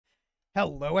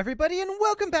Hello everybody and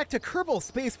welcome back to Kerbal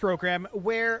Space Program,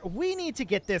 where we need to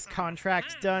get this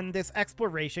contract done, this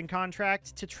exploration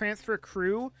contract, to transfer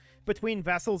crew between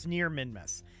vessels near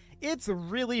Minmus. It's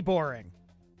really boring.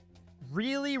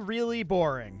 Really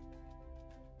boring.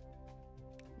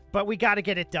 But we gotta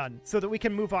get it done so that we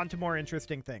can move on to more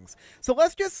interesting things. So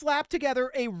let's just slap together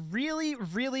a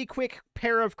really quick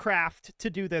pair of craft to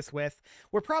do this with.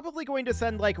 We're probably going to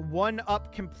send like one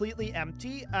up completely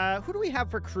empty. Who do we have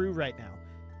for crew right now?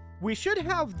 We should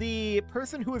have the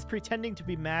person who is pretending to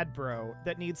be Madbro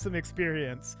that needs some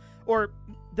experience. Or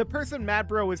the person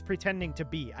Madbro is pretending to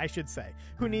be, I should say,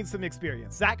 who needs some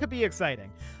experience. That could be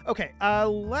exciting. Okay,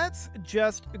 let's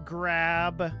just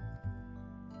grab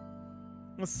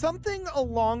something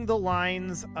along the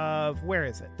lines of, where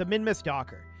is it? The Minmus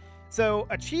Docker. So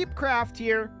a cheap craft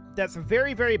here that's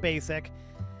very basic.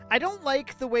 I don't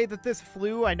like the way that this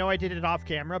flew. I know I did it off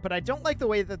camera, but I don't like the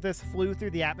way that this flew through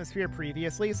the atmosphere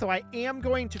previously, so I am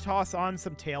going to toss on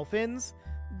some tail fins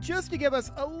just to give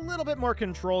us a little bit more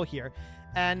control here.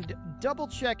 And double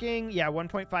checking, yeah,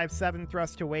 1.57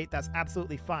 thrust to weight, that's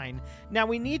absolutely fine. Now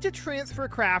we need to transfer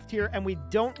craft here, and we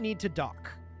don't need to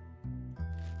dock.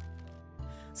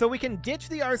 So we can ditch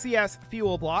the RCS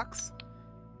fuel blocks,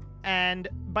 and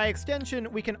by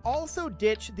extension, we can also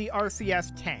ditch the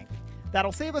RCS tank.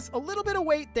 That'll save us a little bit of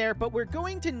weight there, but we're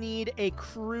going to need a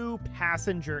crew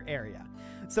passenger area.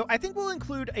 So I think we'll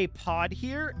include a pod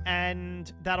here, and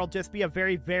that'll just be a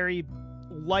very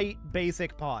light,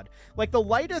 basic pod. Like, the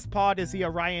lightest pod is the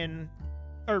Orion,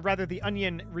 or rather the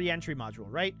Onion re-entry module,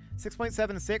 right?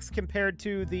 6.76 compared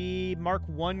to the Mark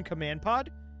 1 command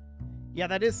pod. Yeah,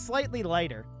 that is slightly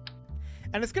lighter.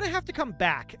 And it's going to have to come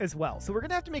back as well. So we're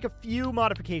going to have to make a few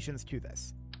modifications to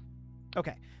this.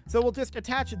 Okay, so we'll just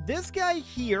attach this guy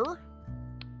here.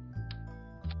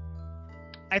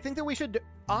 I think that we should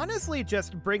honestly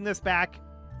just bring this back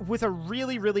with a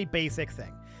really basic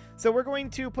thing. So we're going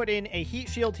to put in a heat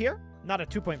shield here. Not a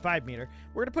 2.5 meter.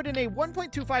 We're going to put in a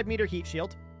 1.25 meter heat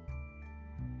shield.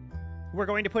 We're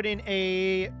going to put in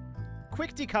a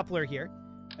quick decoupler here.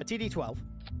 A TD12.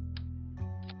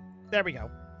 There we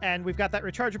go. And we've got that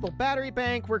rechargeable battery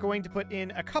bank. We're going to put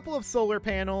in a couple of solar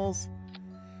panels.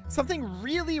 Something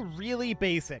really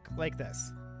basic like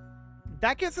this.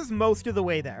 That gets us most of the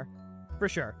way there, for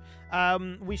sure.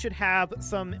 We should have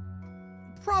some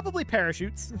probably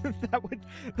parachutes.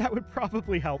 that would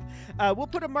probably help. We'll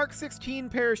put a Mark 16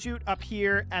 parachute up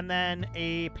here and then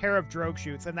a pair of drogue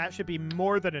chutes, and that should be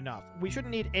more than enough. We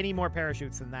shouldn't need any more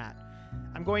parachutes than that.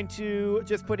 I'm going to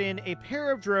just put in a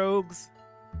pair of drogues.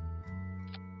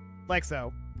 Like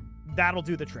so. That'll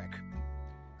do the trick.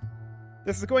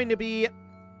 This is going to be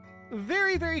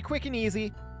very quick and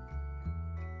easy.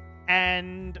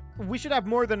 And we should have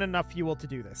more than enough fuel to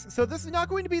do this. So this is not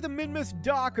going to be the Minmus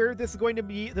Docker. This is going to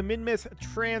be the Minmus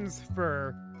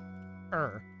Transfer.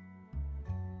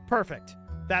 Perfect.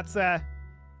 That's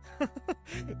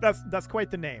that's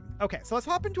quite the name. Okay, so let's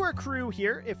hop into our crew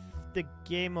here if the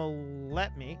game will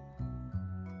let me.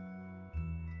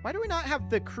 Why do we not have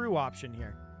the crew option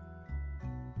here?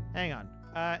 Hang on.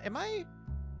 Am I?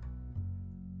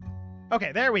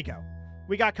 Okay, there we go.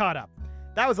 We got caught up.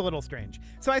 That was a little strange.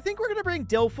 So I think we're going to bring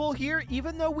Dilful here,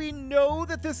 even though we know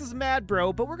that this is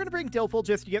Madbro, but we're going to bring Dilful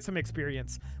just to get some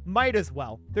experience. Might as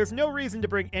well. There's no reason to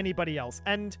bring anybody else.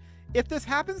 And if this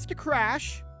happens to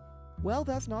crash, well,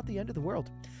 that's not the end of the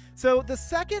world. So the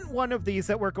second one of these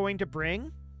that we're going to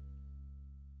bring...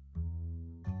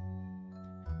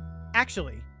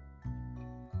 Actually,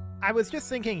 I was just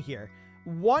thinking here.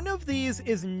 One of these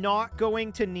is not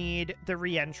going to need the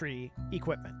re-entry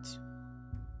equipment.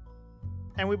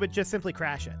 And we would just simply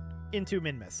crash it into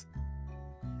Minmus.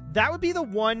 That would be the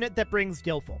one that brings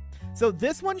Dilful. So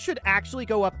this one should actually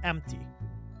go up empty.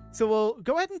 So we'll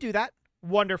go ahead and do that.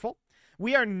 Wonderful.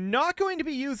 We are not going to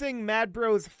be using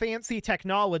Madbro's fancy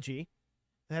technology.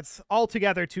 That's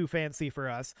altogether too fancy for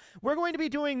us. We're going to be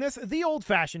doing this the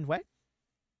old-fashioned way.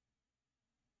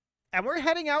 And we're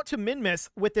heading out to Minmus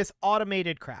with this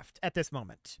automated craft at this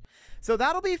moment. So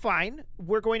that'll be fine.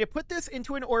 We're going to put this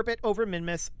into an orbit over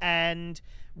Minmus, and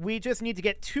we just need to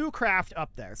get 2 craft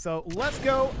up there. So let's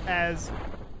go as...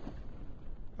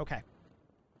 Okay.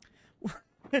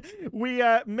 We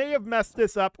may have messed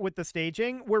this up with the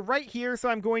staging. We're right here, so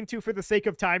I'm going to, for the sake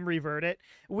of time, revert it.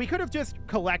 We could have just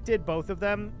collected both of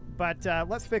them, but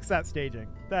let's fix that staging.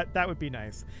 That would be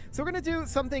nice. So we're going to do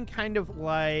something kind of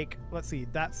like, let's see,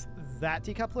 that's that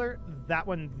decoupler, that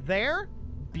one there.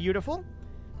 Beautiful.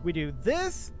 We do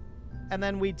this, and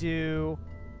then we do,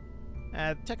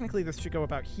 technically this should go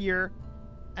about here,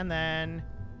 and then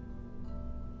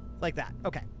like that.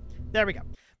 Okay, there we go.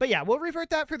 But yeah, we'll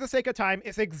revert that for the sake of time.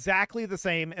 It's exactly the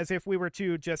same as if we were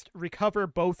to just recover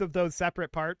both of those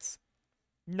separate parts.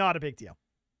 Not a big deal.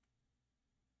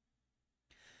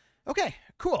 Okay,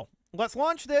 cool. Let's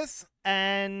launch this,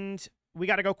 and we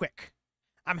got to go quick.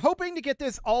 I'm hoping to get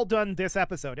this all done this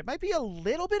episode. It might be a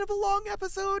little bit of a long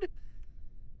episode.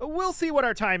 We'll see what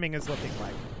our timing is looking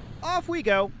like. Off we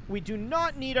go. We do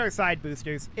not need our side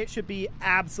boosters. It should be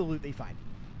absolutely fine.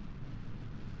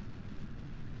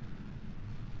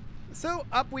 So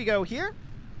up we go here.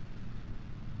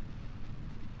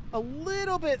 A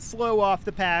little bit slow off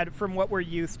the pad from what we're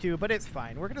used to, but it's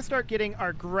fine. We're going to start getting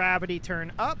our gravity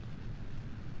turn up.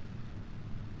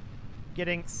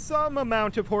 Getting some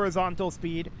amount of horizontal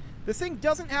speed. This thing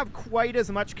doesn't have quite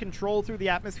as much control through the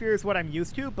atmosphere as what I'm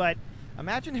used to, but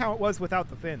imagine how it was without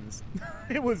the fins.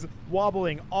 It was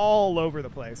wobbling all over the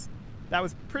place. That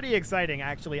was pretty exciting,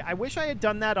 actually. I wish I had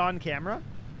done that on camera,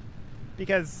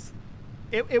 because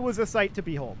it was a sight to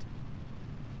behold.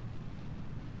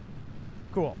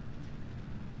 Cool.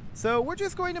 So we're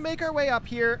just going to make our way up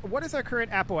here. What is our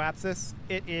current apoapsis?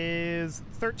 It is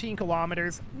 13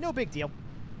 kilometers. No big deal.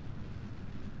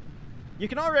 You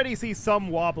can already see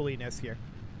some wobbliness here.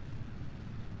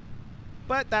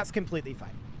 But that's completely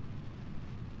fine.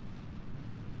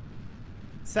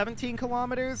 17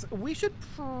 kilometers. We should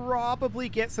probably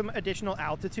get some additional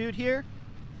altitude here.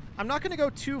 I'm not going to go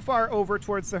too far over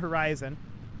towards the horizon.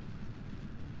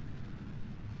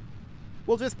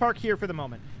 We'll just park here for the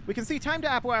moment. We can see time to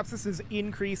apoapsis is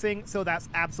increasing, so that's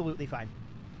absolutely fine.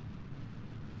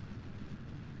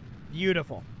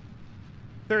 Beautiful.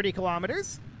 30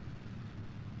 kilometers.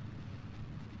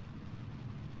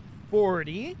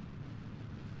 40.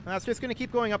 That's just going to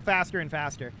keep going up faster and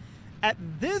faster. At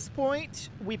this point,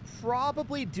 we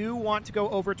probably do want to go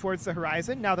over towards the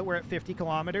horizon now that we're at 50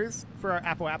 kilometers for our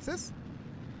apoapsis.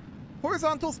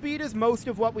 Horizontal speed is most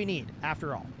of what we need,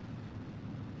 after all.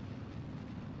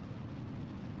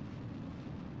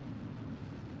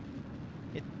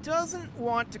 It doesn't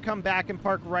want to come back and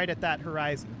park right at that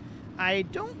horizon. I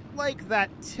don't like that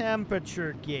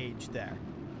temperature gauge there.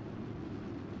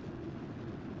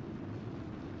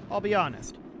 I'll be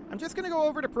honest. I'm just going to go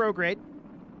over to prograde.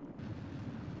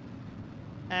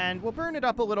 And we'll burn it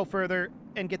up a little further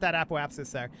and get that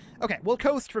apoapsis there. Okay, we'll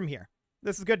coast from here.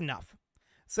 This is good enough.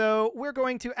 So we're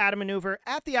going to add a maneuver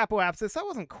at the apoapsis. That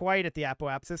wasn't quite at the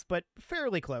apoapsis, but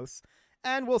fairly close.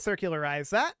 And we'll circularize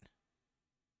that.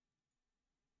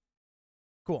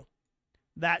 Cool.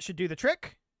 That should do the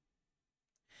trick.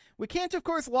 We can't, of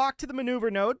course, lock to the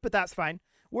maneuver node, but that's fine.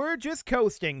 We're just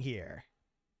coasting here.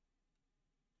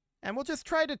 And we'll just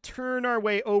try to turn our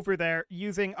way over there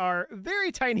using our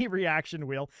very tiny reaction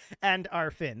wheel and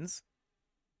our fins.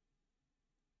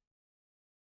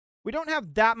 We don't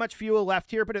have that much fuel left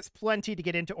here, but it's plenty to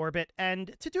get into orbit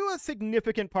and to do a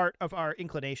significant part of our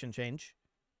inclination change.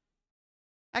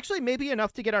 Actually, maybe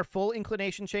enough to get our full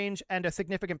inclination change and a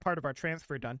significant part of our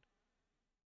transfer done.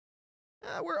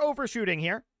 We're overshooting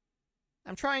here.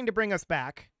 I'm trying to bring us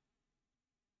back.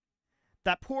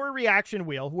 That poor reaction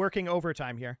wheel working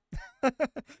overtime here.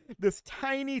 This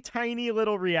tiny, tiny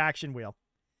little reaction wheel.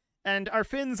 And our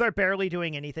fins are barely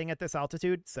doing anything at this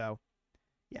altitude, so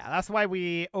yeah, that's why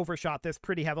we overshot this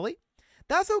pretty heavily.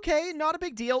 That's okay, not a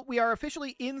big deal. We are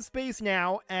officially in space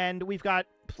now, and we've got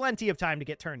plenty of time to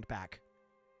get turned back.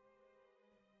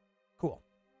 Cool.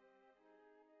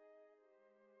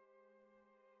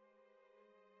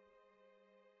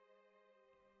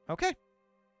 Okay.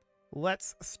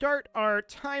 Let's start our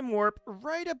time warp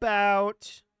right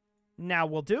about now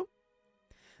will do.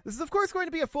 This is, of course, going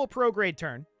to be a full prograde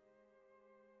turn.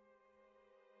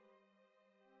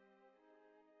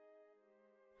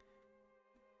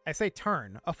 I say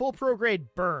turn. A full prograde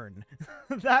burn.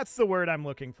 That's the word I'm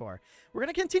looking for. We're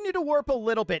going to continue to warp a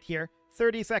little bit here.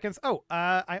 30 seconds. Oh,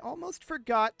 I almost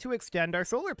forgot to extend our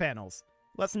solar panels.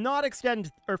 Let's not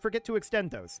extend or forget to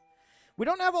extend those. We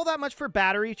don't have all that much for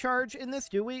battery charge in this,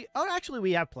 do we? Oh, actually,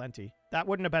 we have plenty. That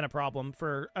wouldn't have been a problem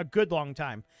for a good long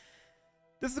time.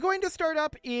 This is going to start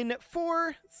up in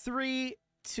 4, 3,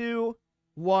 2,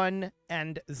 1,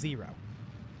 and 0.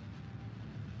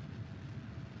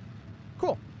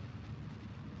 Cool.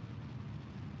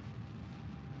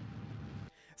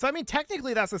 So, I mean,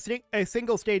 technically, that's a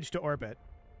single stage to orbit.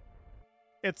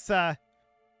 It's a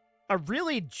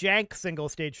really jank single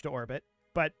stage to orbit,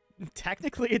 but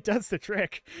technically, it does the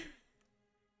trick.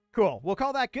 Cool. We'll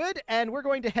call that good, and we're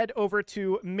going to head over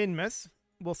to Minmus.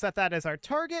 We'll set that as our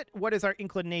target. What is our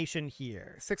inclination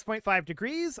here? 6.5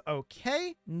 degrees.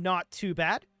 Okay. Not too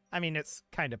bad. I mean, it's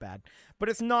kind of bad, but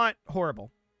it's not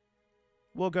horrible.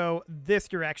 We'll go this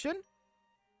direction.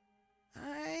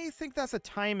 I think that's a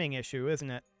timing issue, isn't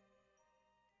it?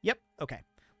 Yep, okay.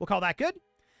 We'll call that good.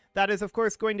 That is, of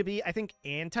course, going to be, I think,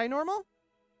 anti-normal?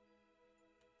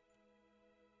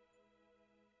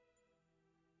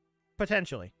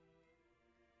 Potentially.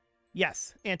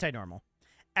 Yes, anti-normal.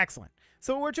 Excellent.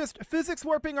 So we're just physics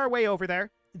warping our way over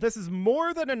there. This is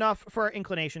more than enough for our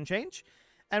inclination change.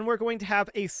 And we're going to have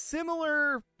a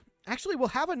similar... Actually, we'll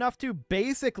have enough to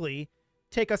basically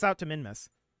take us out to Minmus,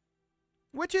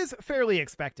 which is fairly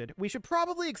expected. We should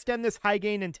probably extend this high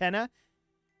gain antenna,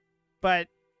 but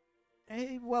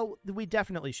well, we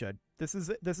definitely should. This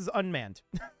is unmanned.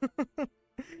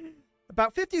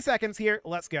 About 50 seconds here.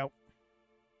 Let's go.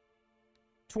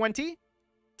 20,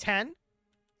 10,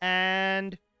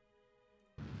 and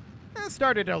it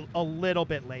started a little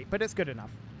bit late, but it's good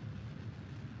enough.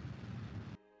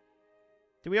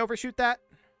 Did we overshoot that?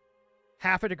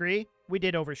 Half a degree? We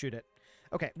did overshoot it.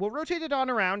 Okay, we'll rotate it on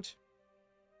around.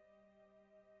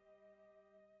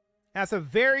 That's a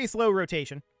very slow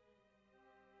rotation.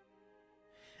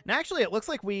 And actually, it looks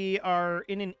like we are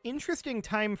in an interesting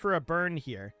time for a burn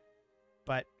here.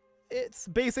 But it's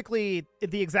basically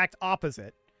the exact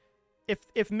opposite.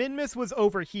 If Minmus was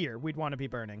over here, we'd want to be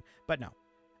burning. But no.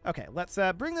 Okay, let's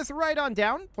bring this right on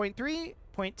down. 0.3,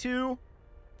 0.2,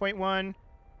 0.1.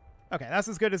 Okay, that's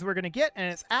as good as we're going to get,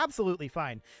 and it's absolutely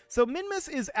fine. So Minmus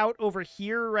is out over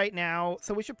here right now,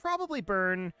 so we should probably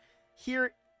burn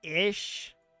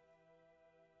here-ish.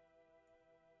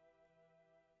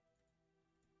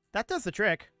 That does the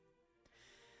trick.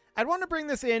 I'd want to bring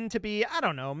this in to be, I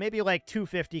don't know, maybe like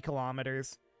 250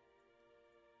 kilometers.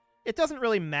 It doesn't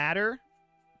really matter,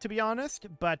 to be honest,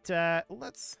 but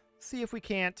let's see if we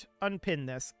can't unpin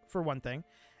this, for one thing,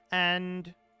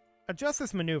 and adjust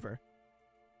this maneuver.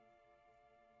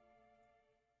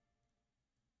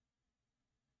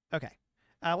 Okay,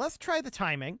 let's try the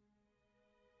timing.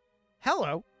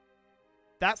 Hello.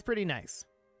 That's pretty nice.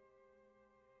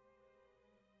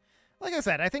 Like I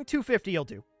said, I think 250 will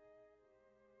do.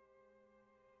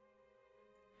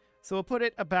 So we'll put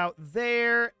it about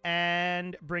there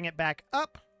and bring it back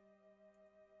up.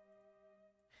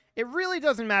 It really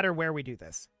doesn't matter where we do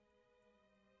this.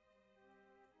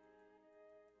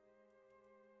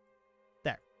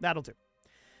 There, that'll do.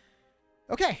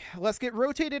 Okay, let's get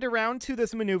rotated around to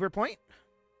this maneuver point.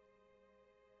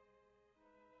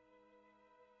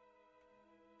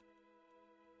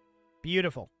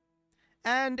 Beautiful.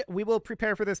 And we will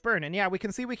prepare for this burn. And yeah, we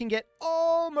can see we can get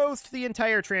almost the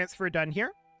entire transfer done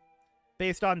here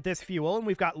based on this fuel. And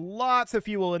we've got lots of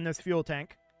fuel in this fuel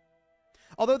tank.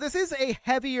 Although this is a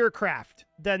heavier craft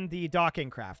than the docking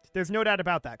craft. There's no doubt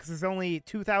about that, because there's only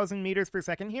 2,000 meters per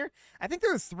second here. I think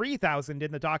there was 3,000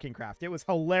 in the docking craft. It was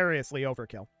hilariously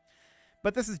overkill.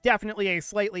 But this is definitely a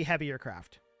slightly heavier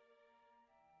craft.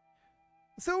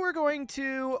 So we're going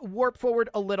to warp forward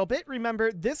a little bit.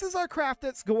 Remember, this is our craft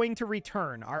that's going to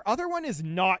return. Our other one is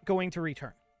not going to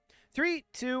return. 3,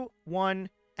 2, 1,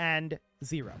 and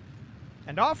 0.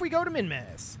 And off we go to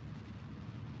Minmus.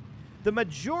 The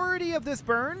majority of this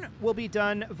burn will be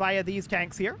done via these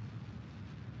tanks here.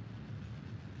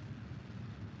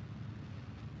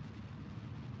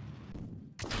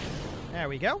 There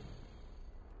we go.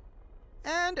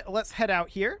 And let's head out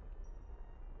here.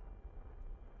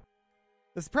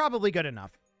 This is probably good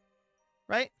enough,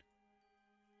 right?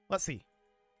 Let's see.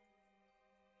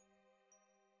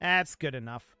 That's good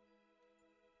enough.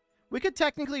 We could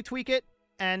technically tweak it,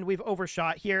 and we've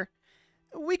overshot here.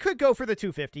 We could go for the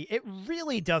 250. It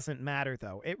really doesn't matter,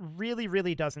 though. It really,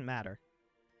 really doesn't matter.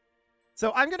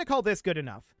 So I'm going to call this good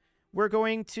enough. We're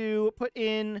going to put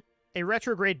in a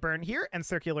retrograde burn here and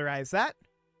circularize that.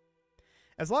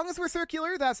 As long as we're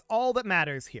circular, that's all that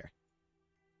matters here.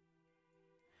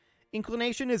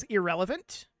 Inclination is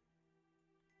irrelevant.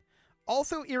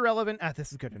 Also irrelevant...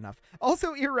 this is good enough.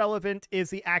 Also irrelevant is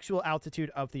the actual altitude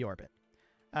of the orbit.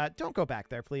 Don't go back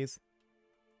there, please.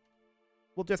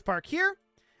 We'll just park here,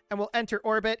 and we'll enter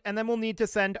orbit, and then we'll need to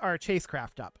send our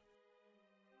chasecraft up.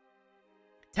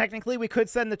 Technically, we could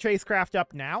send the chasecraft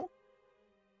up now,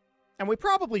 and we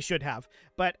probably should have,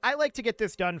 but I like to get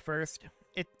this done first.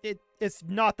 It's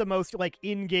not the most, like,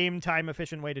 in-game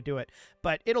time-efficient way to do it,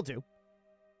 but it'll do.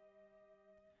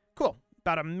 Cool.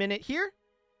 About a minute here.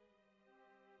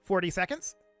 40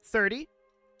 seconds. 30,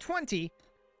 20,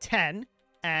 10,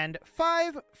 and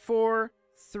 5, 4,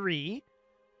 3,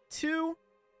 2,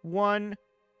 1,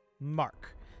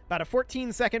 mark. About a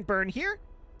 14-second burn here,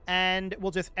 and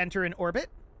we'll just enter an orbit.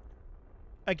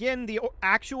 Again, the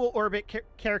actual orbit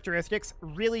characteristics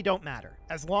really don't matter,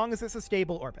 as long as it's a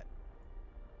stable orbit.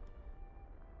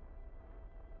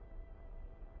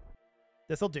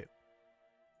 This'll do.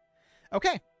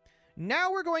 Okay,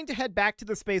 Now we're going to head back to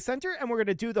the Space Center, and we're going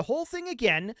to do the whole thing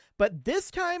again, but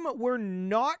this time we're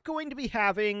not going to be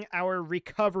having our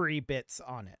recovery bits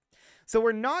on it. So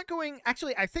we're not going...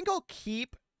 Actually, I think I'll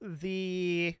keep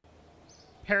the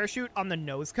parachute on the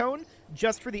nose cone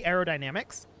just for the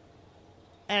aerodynamics.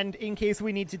 And in case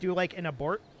we need to do, like, an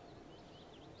abort,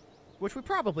 which we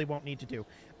probably won't need to do.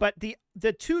 But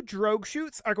the two drogue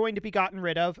chutes are going to be gotten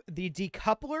rid of, the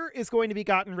decoupler is going to be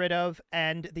gotten rid of,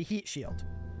 and the heat shield.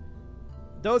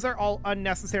 Those are all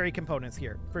unnecessary components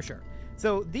here, for sure.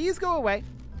 So these go away.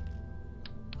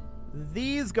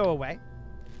 These go away.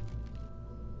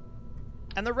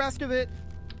 And the rest of it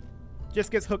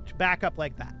just gets hooked back up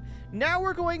like that. Now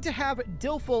we're going to have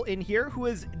Dilful in here, who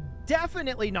is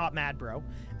definitely not Madbro.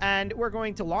 And we're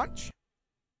going to launch.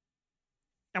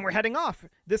 And we're heading off.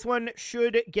 This one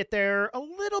should get there a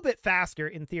little bit faster,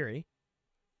 in theory.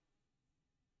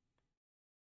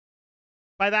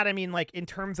 By that, I mean, like, in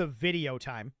terms of video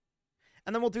time.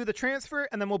 And then we'll do the transfer,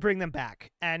 and then we'll bring them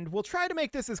back. And we'll try to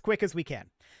make this as quick as we can.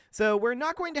 So we're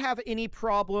not going to have any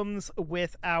problems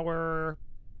with our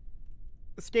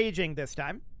staging this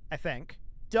time, I think.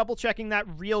 Double checking that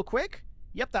real quick.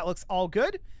 Yep, that looks all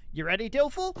good. You ready,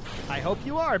 Dilful? I hope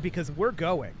you are, because we're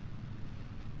going.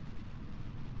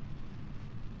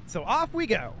 So off we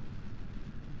go.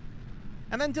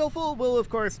 And then Dilful will, of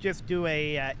course, just do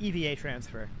a EVA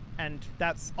transfer. And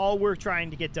that's all we're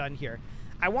trying to get done here.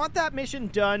 I want that mission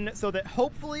done so that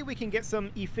hopefully we can get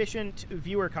some efficient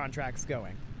viewer contracts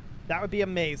going. That would be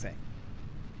amazing.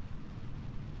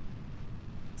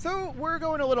 So we're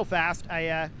going a little fast.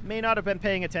 I may not have been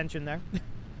paying attention there.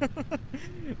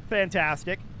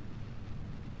 Fantastic.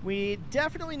 We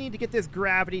definitely need to get this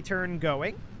gravity turn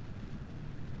going.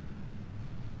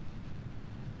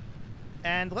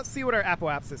 And let's see what our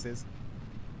apoapsis is.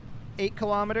 8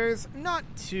 kilometers, not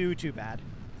too bad.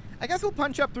 I guess we'll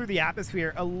punch up through the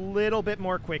atmosphere a little bit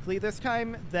more quickly this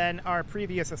time than our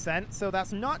previous ascent, so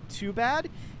that's not too bad,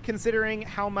 considering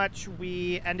how much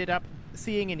we ended up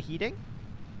seeing in heating.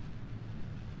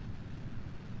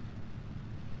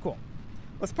 Cool.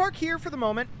 Let's park here for the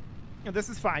moment. This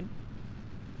is fine.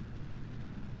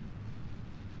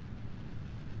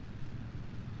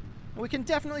 We can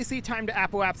definitely see time to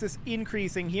apoapsis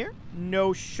increasing here.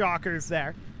 No shockers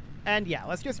there. And yeah,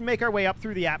 let's just make our way up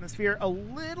through the atmosphere a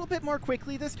little bit more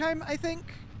quickly this time, I think.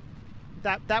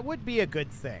 That would be a good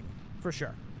thing, for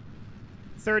sure.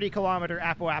 30 kilometer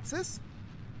apoapsis.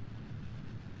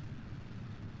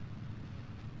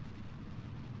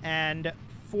 And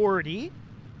 40.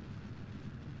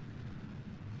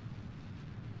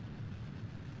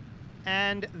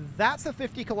 And that's a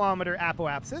 50 kilometer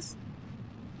apoapsis.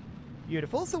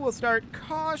 Beautiful. So we'll start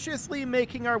cautiously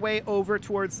making our way over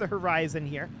towards the horizon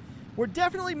here. We're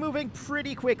definitely moving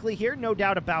pretty quickly here, no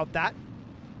doubt about that.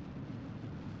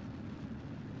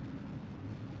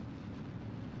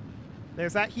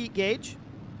 There's that heat gauge.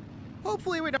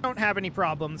 Hopefully we don't have any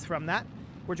problems from that.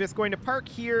 We're just going to park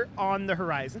here on the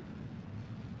horizon.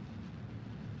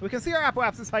 We can see our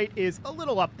apoapsis height is a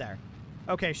little up there.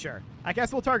 Okay, sure. I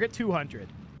guess we'll target 200.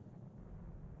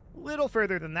 A little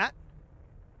further than that.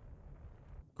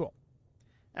 Cool.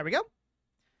 There we go.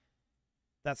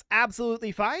 That's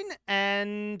absolutely fine,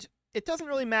 and it doesn't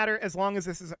really matter as long as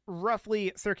this is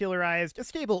roughly circularized. A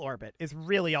stable orbit is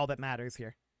really all that matters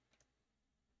here.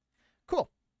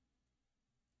 Cool.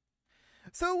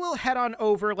 So we'll head on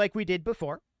over like we did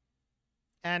before.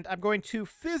 And I'm going to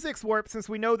physics warp since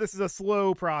we know this is a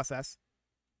slow process.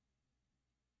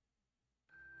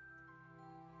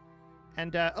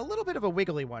 And a little bit of a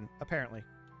wiggly one, apparently.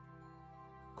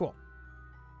 Cool.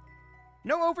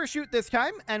 No overshoot this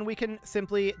time, and we can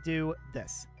simply do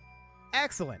this.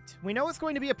 Excellent. We know it's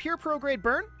going to be a pure prograde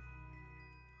burn.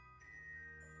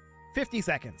 50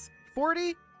 seconds.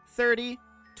 40, 30,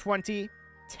 20,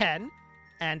 10,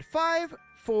 and 5,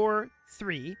 4,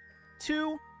 3,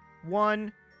 2,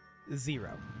 1,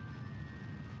 0.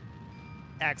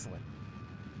 Excellent.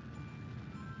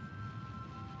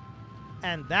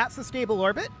 And that's a stable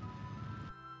orbit.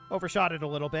 Overshot it a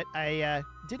little bit. I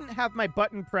didn't have my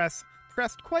button pressed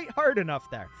quite hard enough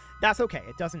there. That's okay.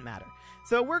 It doesn't matter.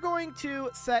 So we're going to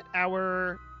set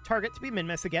our target to be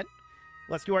Minmus again.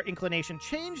 Let's do our inclination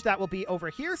change. That will be over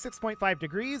here, 6.5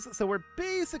 degrees. So we're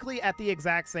basically at the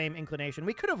exact same inclination.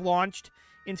 We could have launched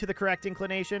into the correct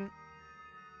inclination,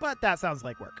 but that sounds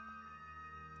like work.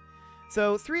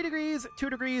 So 3 degrees, 2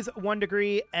 degrees, 1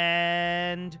 degree,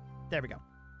 and there we go.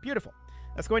 Beautiful.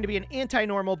 That's going to be an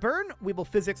anti-normal burn. We will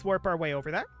physics warp our way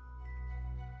over there.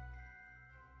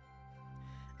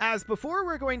 As before,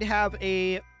 we're going to have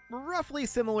a roughly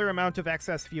similar amount of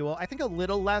excess fuel. I think a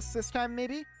little less this time,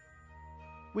 maybe.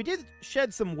 We did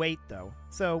shed some weight, though,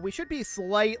 so we should be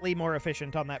slightly more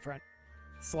efficient on that front.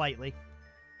 Slightly.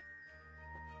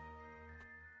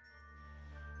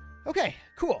 Okay,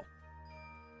 cool.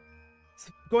 It's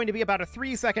going to be about a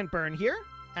 3-second burn here,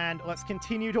 and let's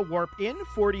continue to warp in.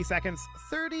 40 seconds,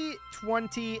 30,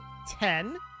 20,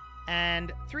 10,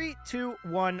 and 3, 2,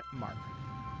 1, mark.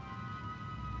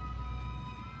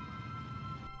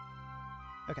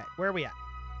 Okay, where are we at?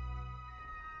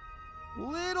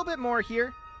 Little bit more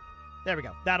here. There we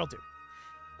go. That'll do.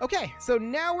 Okay, so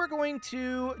now we're going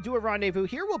to do a rendezvous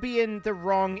here. We'll be in the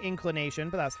wrong inclination,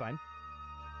 but that's fine.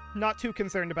 Not too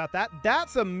concerned about that.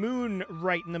 That's a moon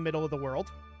right in the middle of the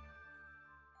world.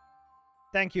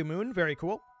 Thank you, moon. Very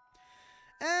cool.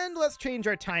 And let's change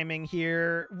our timing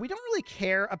here. We don't really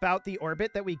care about the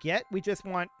orbit that we get. We just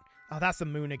want... Oh, that's the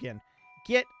moon again.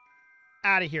 Get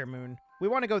out of here, moon. We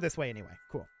want to go this way anyway.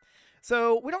 Cool.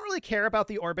 So we don't really care about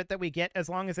the orbit that we get as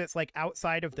long as it's like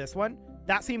outside of this one.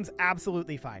 That seems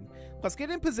absolutely fine. Let's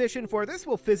get in position for this.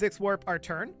 We'll physics warp our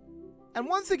turn. And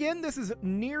once again, this is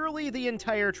nearly the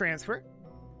entire transfer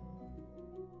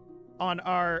on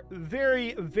our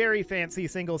very, very fancy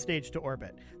single stage to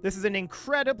orbit. This is an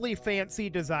incredibly fancy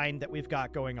design that we've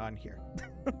got going on here.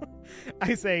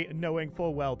 I say knowing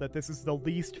full well that this is the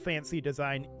least fancy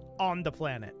design on the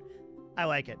planet. I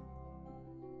like it.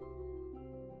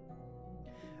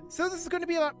 So this is going to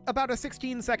be about a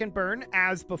 16-second burn,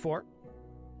 as before.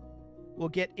 We'll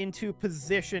get into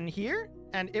position here,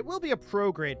 and it will be a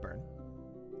pro-grade burn.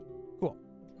 Cool.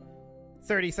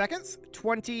 30 seconds,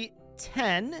 20,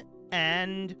 10,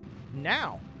 and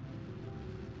now.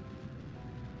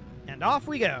 And off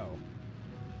we go.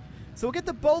 So we'll get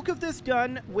the bulk of this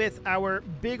done with our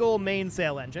big ol'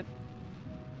 mainsail engine.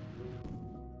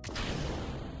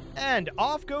 And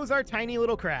off goes our tiny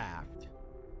little craft.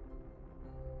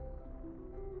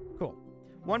 Cool.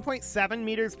 1.7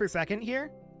 meters per second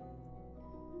here.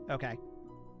 Okay.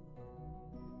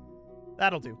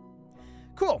 That'll do.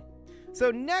 Cool. So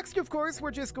next, of course,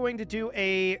 we're just going to do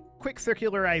a quick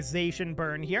circularization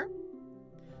burn here.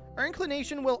 Our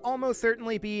inclination will almost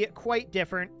certainly be quite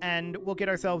different, and we'll get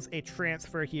ourselves a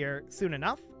transfer here soon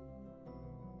enough.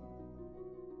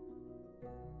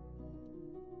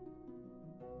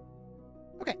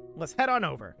 Okay, let's head on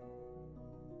over.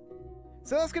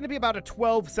 So that's going to be about a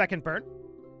 12-second burn.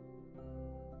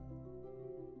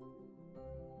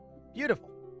 Beautiful.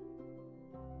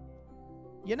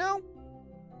 You know,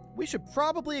 we should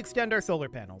probably extend our solar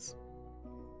panels.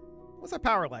 What's our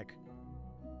power like?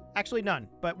 Actually, none,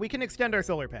 but we can extend our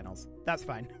solar panels. That's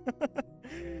fine.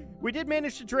 We did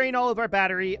manage to drain all of our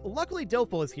battery. Luckily,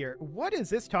 Dilful is here. What is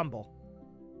this tumble?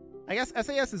 I guess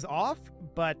SAS is off,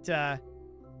 but that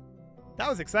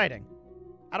was exciting.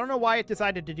 I don't know why it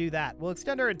decided to do that. We'll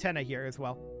extend our antenna here as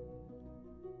well.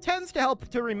 Tends to help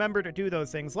to remember to do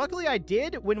those things. Luckily, I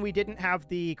did when we didn't have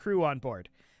the crew on board.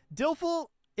 Dilful,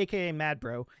 aka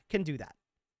Madbro, can do that.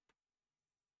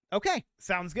 Okay,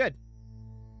 sounds good.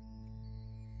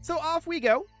 So off we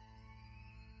go.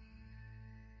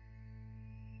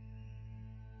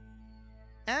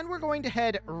 And we're going to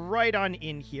head right on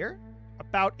in here.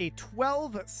 About a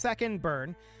 12-second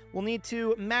burn. We'll need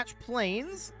to match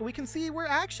planes. We can see we're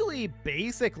actually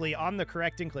basically on the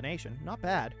correct inclination. Not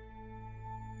bad.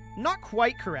 Not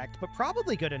quite correct, but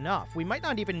probably good enough. We might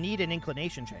not even need an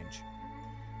inclination change.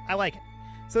 I like it.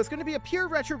 So it's going to be a pure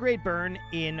retrograde burn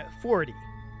in 40,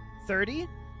 30,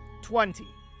 20,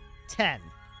 10,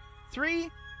 3,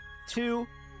 2,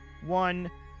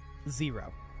 1,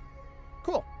 0.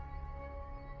 Cool.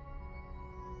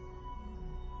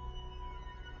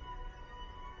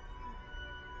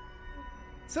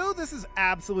 So this is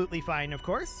absolutely fine, of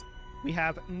course. We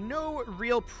have no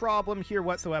real problem here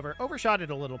whatsoever. Overshot it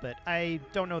a little bit. I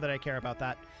don't know that I care about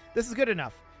that. This is good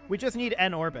enough. We just need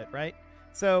N orbit, right?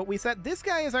 So we set this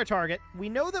guy as our target. We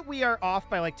know that we are off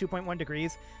by like 2.1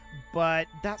 degrees, but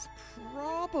that's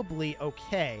probably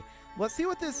okay. Let's see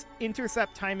what this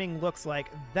intercept timing looks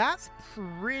like. That's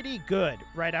pretty good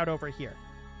right out over here.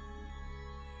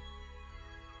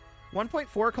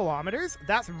 1.4 kilometers?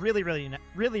 That's really,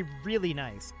 really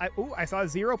nice. I saw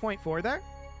 0.4 there.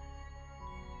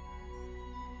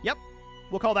 Yep,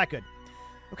 we'll call that good.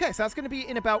 Okay, so that's going to be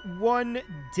in about 1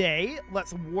 day.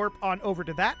 Let's warp on over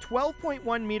to that.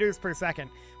 12.1 meters per second.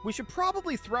 We should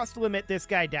probably thrust limit this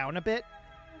guy down a bit.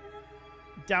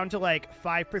 Down to like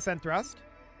 5% thrust.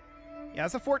 Yeah,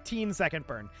 that's a 14-second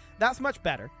burn. That's much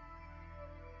better.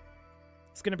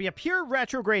 It's going to be a pure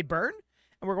retrograde burn.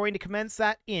 And we're going to commence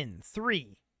that in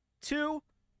 3, 2,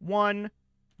 1,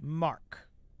 mark.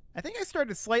 I think I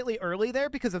started slightly early there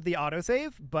because of the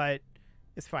autosave, but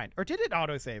it's fine. Or did it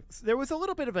autosave? There was a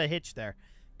little bit of a hitch there.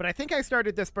 but I think I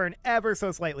started this burn ever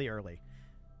so slightly early.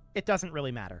 It doesn't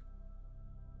really matter.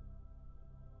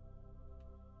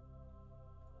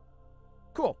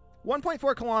 Cool.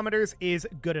 1.4 kilometers is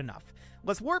good enough.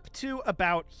 Let's warp to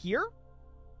about here.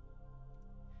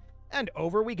 And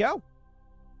over we go.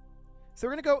 So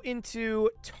we're going to go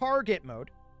into target mode.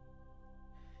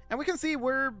 And we can see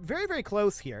we're very, very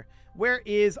close here. Where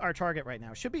is our target right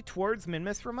now? Should be towards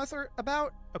Minmus from us or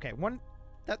about. Okay,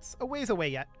 that's a ways away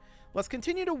yet. Let's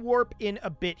continue to warp in a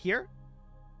bit here.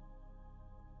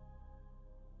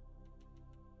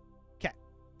 Okay.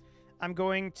 I'm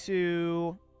going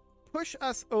to push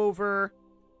us over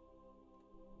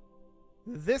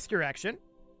this direction,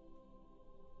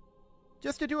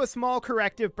 just to do a small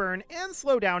corrective burn and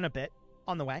slow down a bit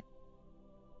on the way.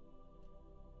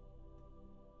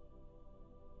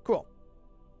 Cool.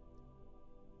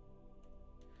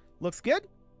 Looks good.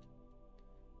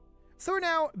 So we're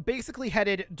now basically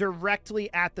headed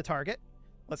directly at the target.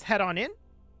 Let's head on in.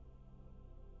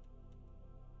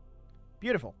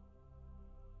 Beautiful.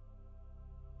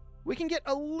 We can get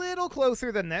a little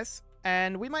closer than this,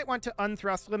 and we might want to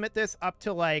unthrust limit this up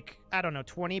to, like, I don't know,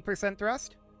 20%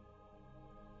 thrust.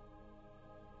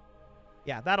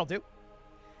 Yeah, that'll do.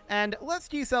 And let's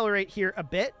decelerate here a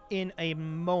bit in a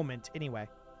moment anyway.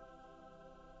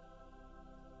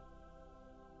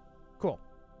 Cool.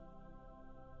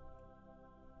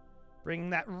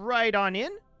 Bring that right on in.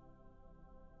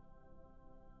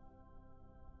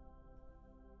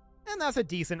 And that's a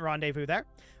decent rendezvous there.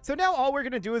 So now all we're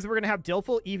going to do is we're going to have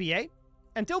Dilfil EVA,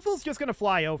 and Dilfil's just going to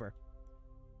fly over.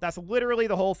 That's literally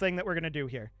the whole thing that we're going to do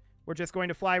here. We're just going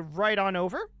to fly right on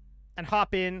over and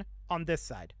hop in on this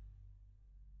side.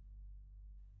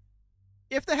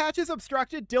 If the hatch is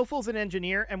obstructed, Dilfil's an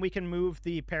engineer and we can move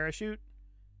the parachute,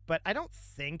 but I don't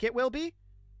think it will be.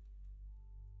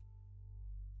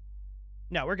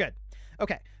 No, we're good.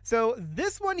 Okay, so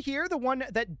this one here, the one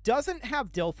that doesn't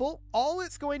have Dilfil, all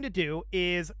it's going to do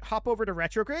is hop over to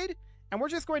retrograde, and we're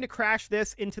just going to crash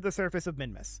this into the surface of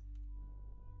Minmus.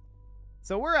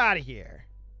 So we're out of here.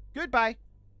 Goodbye.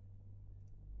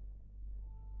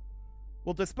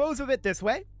 We'll dispose of it this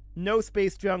way. No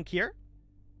space junk here.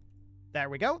 There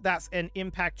we go. That's an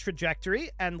impact trajectory,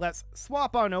 and let's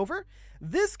swap on over.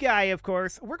 This guy, of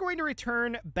course, we're going to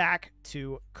return back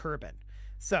to Kerbin.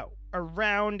 So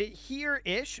around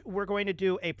here-ish, we're going to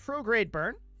do a prograde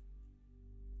burn.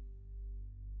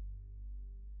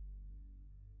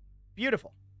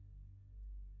 Beautiful.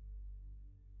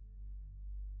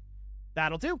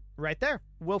 That'll do right there.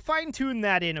 We'll fine-tune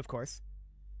that in, of course.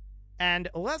 And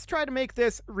let's try to make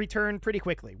this return pretty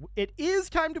quickly. It is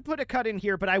time to put a cut in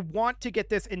here, but I want to get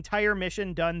this entire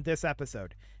mission done this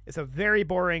episode. It's a very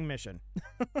boring mission.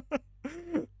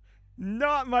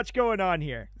 Not much going on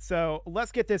here. So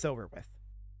let's get this over with.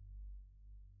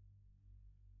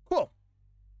 Cool.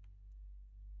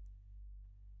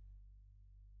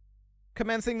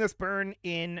 Commencing this burn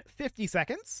in 50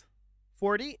 seconds.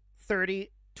 40,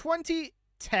 30, 20,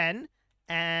 10,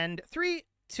 and 3,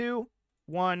 2,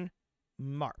 1,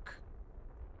 mark.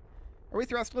 Are we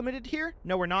thrust limited here?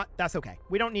 No, we're not. That's okay.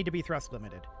 We don't need to be thrust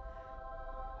limited.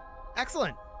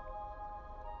 Excellent.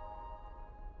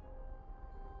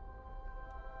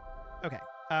 Okay,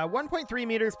 1.3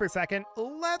 meters per second.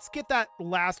 Let's get that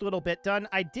last little bit done.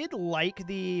 I did like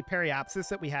the periapsis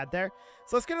that we had there.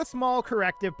 So let's get a small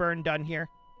corrective burn done here.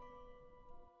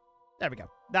 There we go.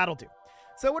 That'll do.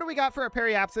 So what do we got for our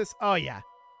periapsis? Oh yeah,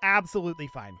 absolutely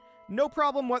fine. No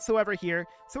problem whatsoever here.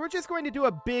 So we're just going to do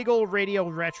a big old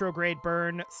radial retrograde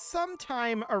burn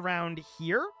sometime around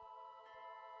here.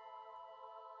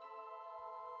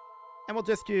 And we'll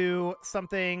just do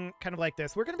something kind of like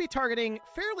this. We're going to be targeting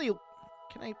fairly...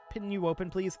 Can I pin you open,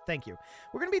 please? Thank you.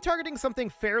 We're going to be targeting something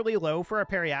fairly low for our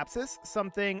periapsis.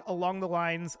 Something along the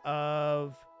lines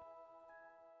of...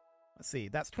 Let's see.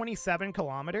 That's 27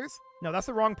 kilometers. No, that's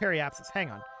the wrong periapsis.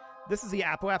 Hang on. This is the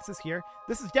apoapsis here.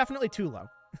 This is definitely too low.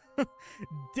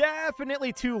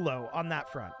 Definitely too low on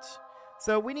that front.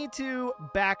 So we need to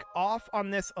back off on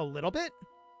this a little bit.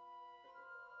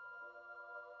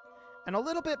 And a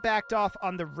little bit backed off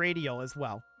on the radial as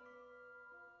well.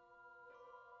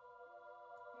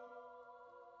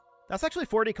 That's actually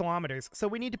 40 kilometers, so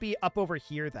we need to be up over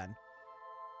here then.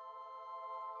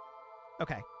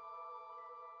 Okay.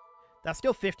 That's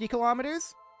still 50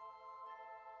 kilometers?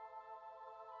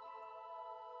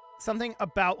 Something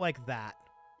about like that.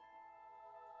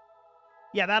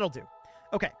 Yeah, that'll do.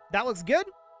 Okay, that looks good.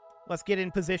 Let's get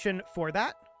in position for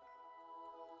that.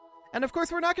 And of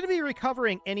course, we're not going to be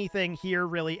recovering anything here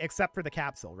really except for the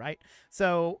capsule, right?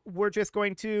 So we're just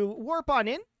going to warp on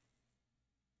in.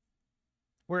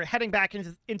 We're heading back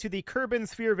into the Kerbin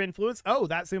sphere of influence. Oh,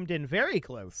 that zoomed in very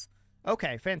close.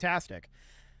 Okay, fantastic.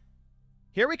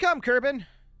 Here we come, Kerbin.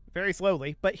 Very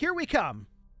slowly, but here we come.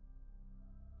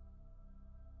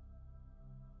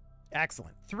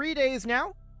 Excellent. 3 days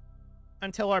now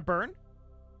until our burn.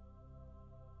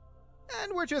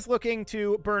 And we're just looking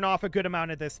to burn off a good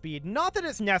amount of this speed. Not that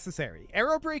it's necessary.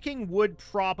 Arrow braking would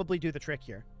probably do the trick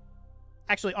here.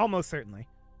 Actually, almost certainly.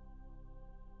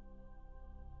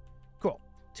 Cool.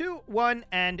 2, 1,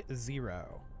 and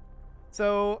 0.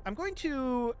 So I'm going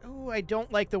to... Oh, I don't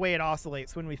like the way it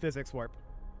oscillates when we physics warp.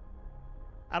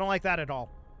 I don't like that at all.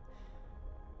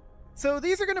 So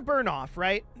these are going to burn off,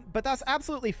 right? But that's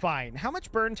absolutely fine. How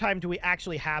much burn time do we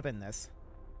actually have in this?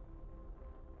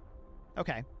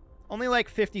 Okay. Only like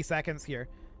 50 seconds here.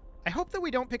 I hope that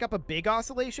we don't pick up a big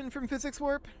oscillation from physics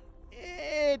warp.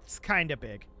 It's kind of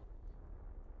big.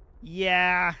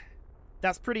 Yeah,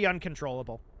 that's pretty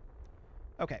uncontrollable.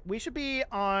 Okay, we should be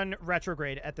on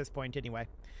retrograde at this point anyway.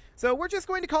 So we're just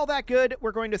going to call that good.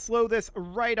 We're going to slow this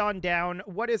right on down.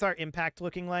 What is our impact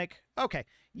looking like? Okay,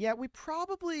 yeah, we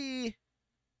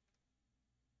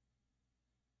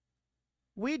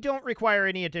don't require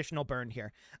any additional burn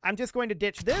here. I'm just going to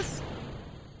ditch this.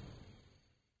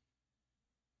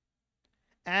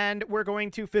 And we're going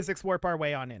to physics warp our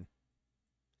way on in.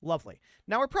 Lovely.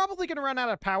 Now we're probably going to run out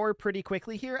of power pretty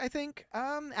quickly here, I think.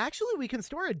 Actually, we can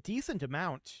store a decent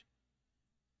amount.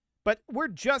 But we're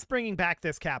just bringing back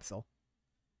this capsule.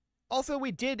 Also,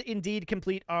 we did indeed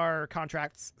complete our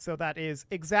contracts, so that is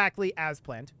exactly as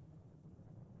planned.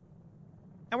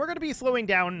 And we're going to be slowing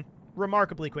down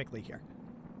remarkably quickly here.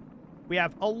 We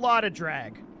have a lot of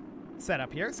drag set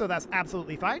up here, so that's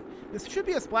absolutely fine. This should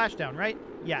be a splashdown, right?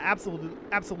 Yeah,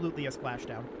 absolutely a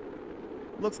splashdown.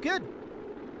 Looks good.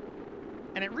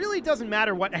 And it really doesn't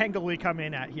matter what angle we come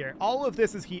in at here. All of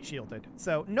this is heat shielded,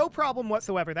 so no problem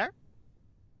whatsoever there.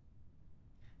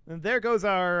 And there goes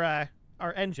our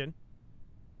engine.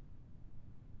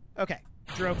 Okay,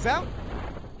 drogues out,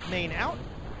 main out.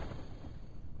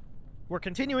 We're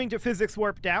continuing to physics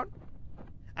warp down.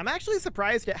 I'm actually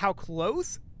surprised at how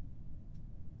close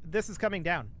this is coming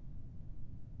down.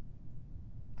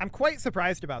 I'm quite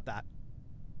surprised about that.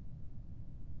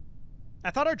 I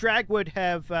thought our drag would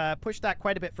have pushed that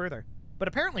quite a bit further, but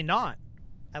apparently not.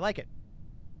 I like it.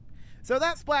 So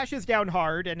that splashes down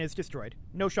hard and is destroyed.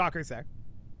 No shockers there.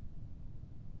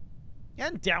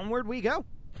 And downward we go.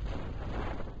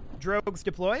 Drogues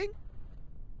deploying.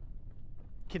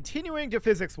 Continuing to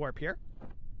physics warp here.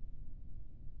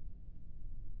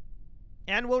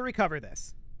 And we'll recover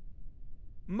this.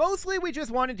 Mostly we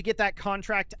just wanted to get that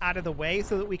contract out of the way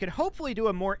so that we could hopefully do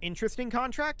a more interesting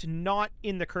contract, not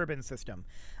in the Kerbin system.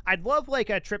 I'd love like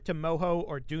a trip to Moho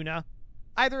or Duna.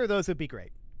 Either of those would be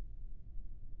great.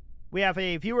 We have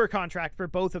a viewer contract for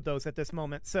both of those at this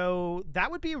moment, so that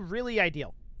would be really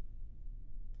ideal.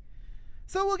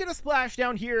 So we'll get a splash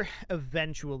down here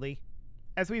eventually,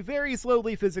 as we very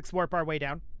slowly physics warp our way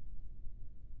down.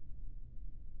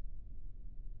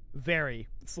 Very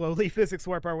slowly physics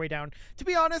warp our way down. To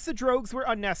be honest, the drogues were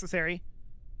unnecessary,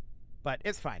 but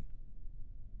it's fine.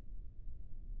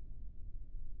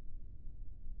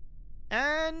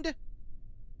 And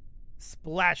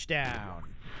splashdown.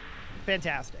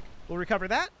 Fantastic. We'll recover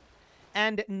that.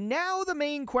 And now the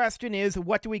main question is,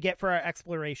 what do we get for our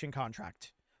exploration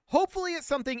contract? Hopefully it's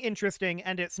something interesting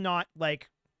and it's not like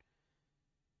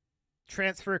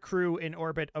transfer crew in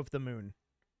orbit of the moon.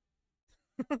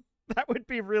 That would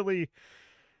be really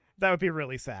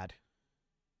sad.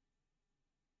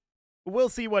 We'll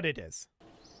see what it is.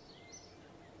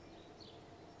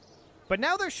 But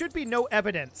now there should be no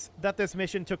evidence that this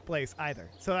mission took place either,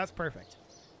 so that's perfect.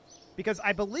 Because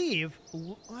I believe,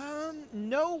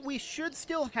 no, we should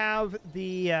still have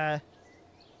the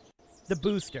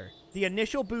booster. The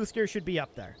initial booster should be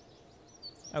up there.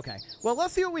 Okay, well,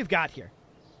 let's see what we've got here.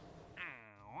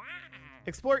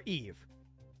 Explore Eve.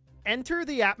 Enter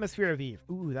the atmosphere of Eve.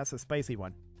 Ooh, that's a spicy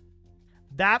one.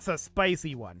 That's a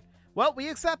spicy one. Well, we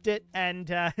accept it, and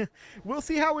we'll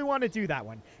see how we want to do that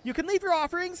one. You can leave your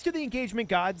offerings to the engagement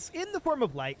gods in the form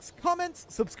of likes, comments,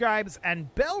 subscribes,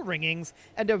 and bell ringings,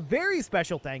 and a very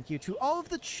special thank you to all of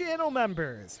the channel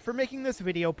members for making this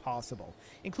video possible,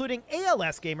 including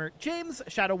ALS Gamer, James,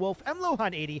 Shadowwolf,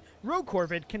 MLohan80, Rogue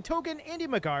Corvid, Kentogan, Andy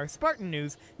Magar, Spartan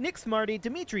News, Nick Smarty,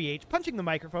 Dimitri H, Punching the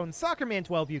Microphone,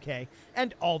 Soccerman12UK,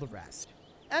 and all the rest.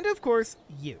 And of course,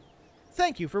 you.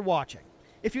 Thank you for watching.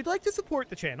 If you'd like to support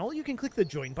the channel, you can click the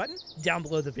join button down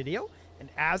below the video, and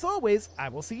as always, I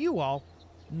will see you all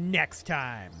next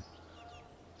time.